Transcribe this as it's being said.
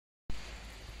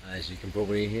As you can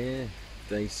probably hear,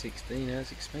 day 16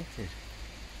 as expected.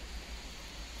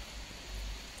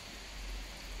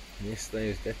 Yesterday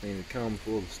was definitely the calm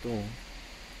before the storm.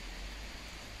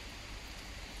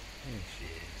 There she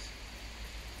is.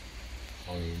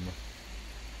 Home.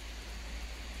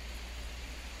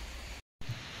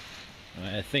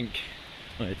 I think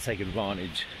I'm going to take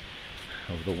advantage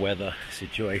of the weather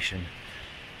situation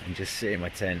and just sit in my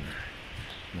tent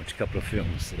and watch a couple of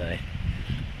films today.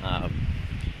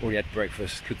 Already had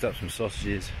breakfast, cooked up some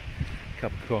sausages,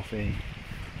 cup of coffee,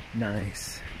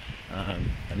 nice.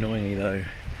 Annoyingly though,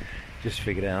 just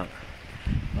figured out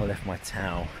I left my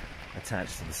towel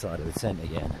attached to the side of the tent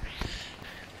again.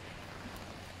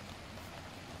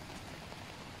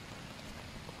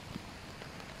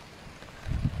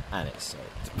 And it's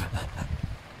soaked.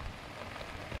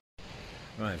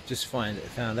 Right, I've just found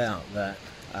out that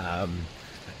at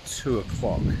 2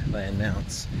 o'clock they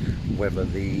announce whether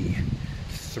the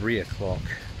 3 o'clock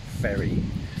ferry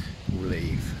will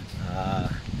leave.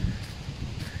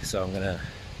 So I'm gonna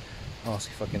ask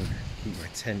if I can keep my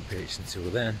tent pitched until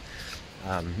then.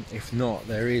 If not,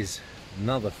 there is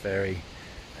another ferry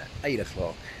at 8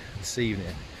 o'clock this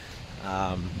evening,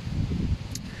 but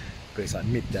it's like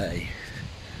midday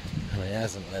and it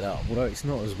hasn't let up, although it's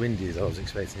not as windy as I was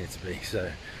expecting it to be,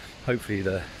 so hopefully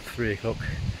the 3 o'clock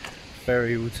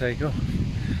ferry will take off.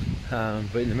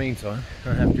 But in the meantime,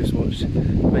 I have just watched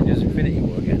Avengers Infinity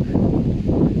War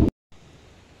again.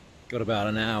 Got about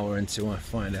an hour until I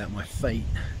find out my fate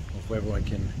of whether I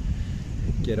can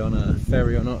get on a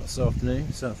ferry or not this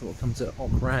afternoon, so I thought I'd come to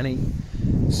Arran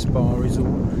Spa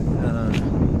Resort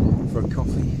for a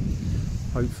coffee.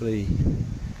 Hopefully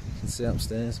I can sit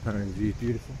upstairs, apparently the view is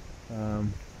beautiful.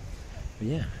 But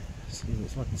yeah, let's see what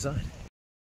it's like inside.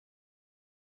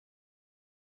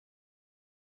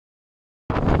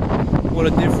 What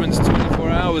a difference 24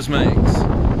 hours makes.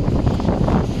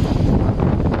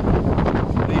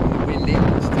 Leaving the wind in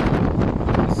this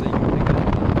time. Let's see if you can pick it up.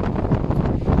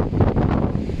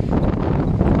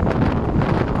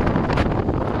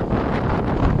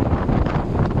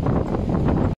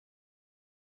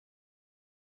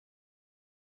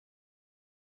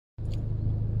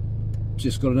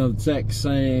 Just got another text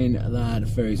saying that the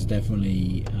ferry's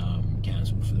definitely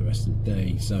cancelled for the rest of the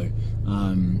day, so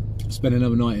spent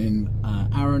another night in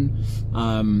Arran.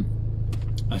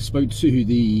 I spoke to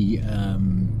the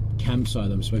campsite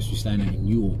that I'm supposed to be staying at in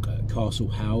York, at Castle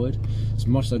Howard. As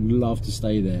much as I'd love to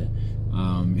stay there,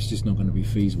 it's just not going to be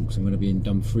feasible because I'm going to be in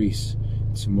Dumfries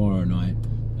tomorrow night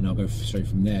and I'll go straight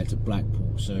from there to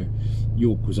Blackpool, so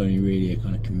York was only really a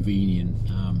kind of convenient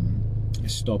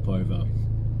stopover.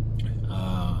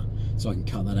 So I can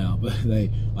cut that out, but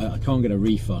I can't get a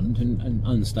refund, and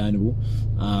understandable,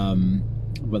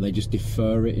 but they just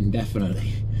defer it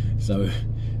indefinitely. So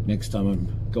next time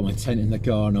I've got my tent in the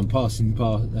car and I'm passing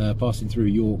through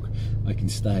York, I can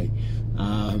stay.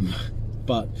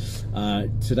 But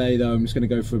today though, I'm just going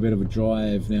to go for a bit of a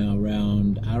drive now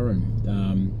around Arran,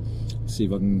 see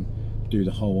if I can do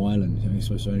the whole island. It's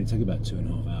supposed to only take about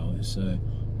 2.5 hours, so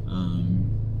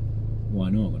why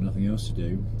not? Got nothing else to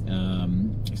do.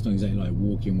 It's not exactly like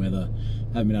walking weather.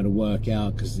 Haven't been able to work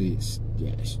out because I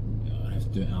have to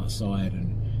do it outside,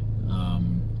 and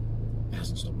it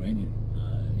hasn't stopped raining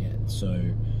yet, so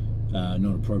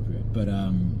not appropriate. But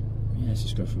yeah, let's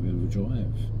just go for a bit of a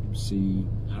drive, see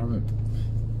Arran.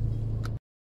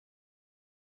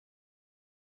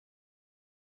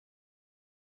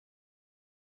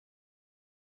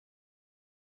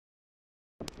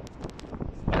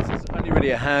 Only really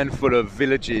a handful of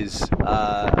villages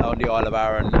on the Isle of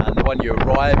Arran, and the one you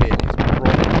arrive in is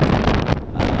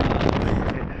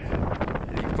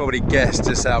you can probably guess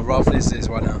just how rough this is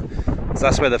right now. So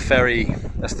that's where the ferry,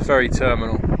 that's the ferry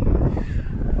terminal.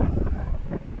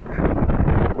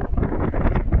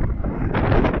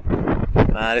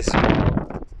 This is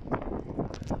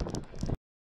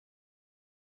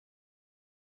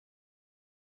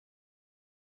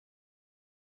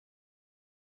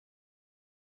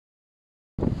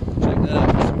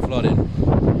flooding.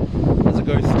 As I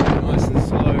go through, nice and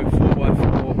slow,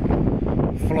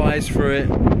 4x4, flies through it,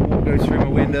 water goes through my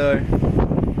window.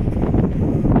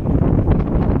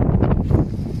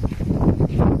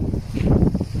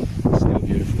 Still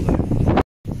beautiful though.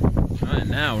 Right,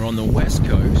 now we're on the west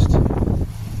coast.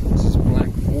 This is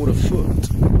Blackwater Foot.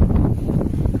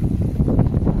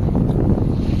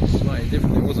 Slightly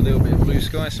different, there was a little bit of blue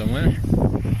sky somewhere.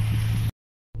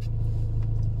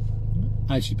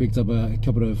 I actually picked up a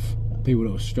couple of people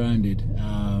that were stranded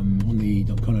on the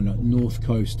kind of north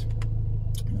coast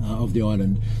of the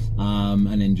island,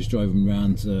 and then just drove them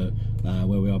around to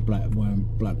where we are,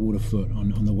 Blackwater Foot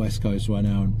on the west coast right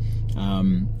now.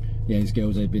 And, yeah, these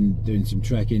girls, they've been doing some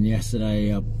trekking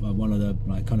yesterday up one of the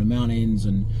kind of mountains,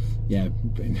 and yeah,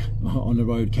 been on the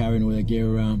road carrying all their gear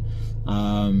around.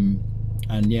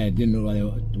 And yeah, it didn't look like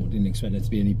didn't expect there to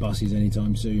be any buses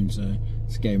anytime soon, so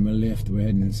just gave them a lift. We're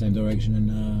heading in the same direction,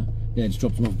 and yeah, just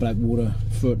dropped them off Blackwater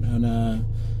Foot, and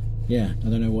yeah, I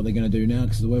don't know what they're going to do now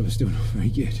because the weather's still not very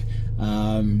good.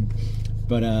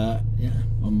 But yeah,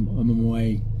 I'm on my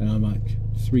way. I'm like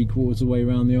 3/4 of the way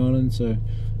around the island, so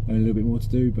a little bit more to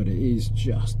do, but it is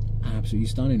just absolutely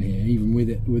stunning here, even with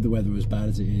the weather as bad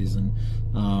as it is. And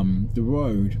the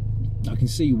road, I can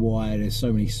see why there's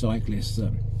so many cyclists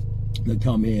that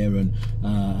come here and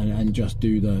just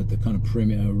do the kind of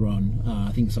perimeter run.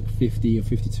 I think it's like 50 or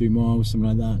 52 miles,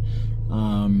 something like that.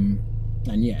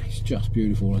 And yeah, it's just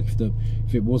beautiful. Like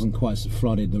if it wasn't quite so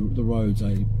flooded, the roads,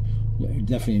 I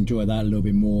definitely enjoy that a little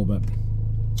bit more. But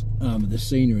the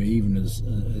scenery, even as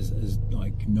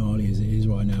like gnarly as it is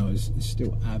right now, is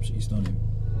still absolutely stunning.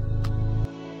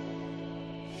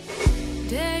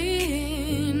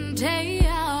 Day in, day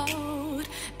out,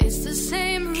 it's the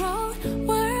same road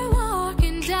we're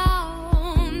walking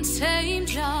down. Same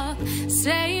job,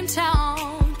 same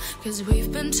town, 'cause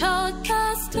we've been told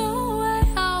that's the way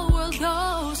our world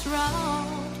goes round.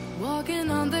 Walking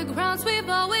on the grounds we've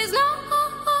always known,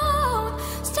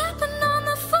 stepping on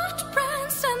the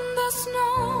footprints in the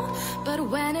snow. But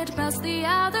when it melts, the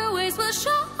other ways will show.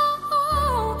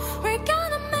 We're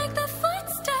gonna make the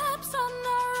footsteps on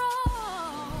our own.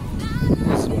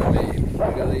 This is what I mean.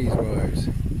 Look at these roads.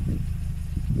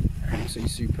 Absolutely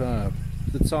superb.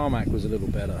 If the tarmac was a little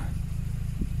better,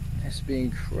 this would be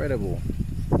incredible.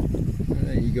 And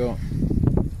there you go.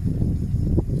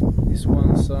 This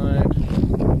one side.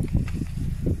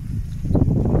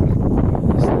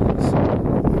 This other side.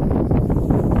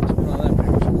 Something like that,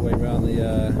 pretty much all the way around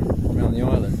the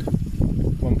island.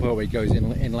 One part where it goes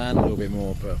inland a little bit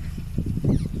more, but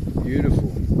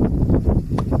beautiful.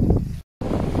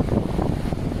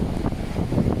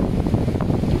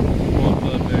 What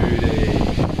a beauty.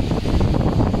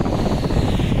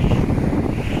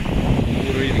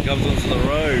 Water even comes onto the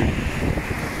road.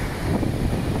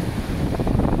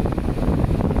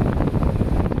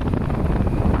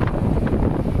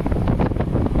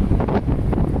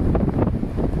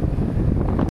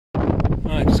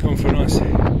 Alright, just gone for a nice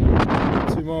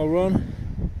 2-mile run.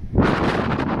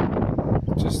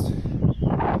 Just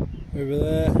over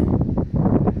there.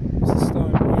 There's the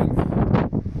starting point.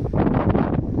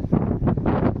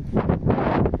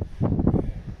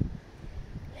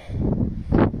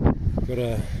 Got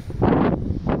a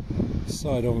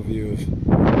side-on view of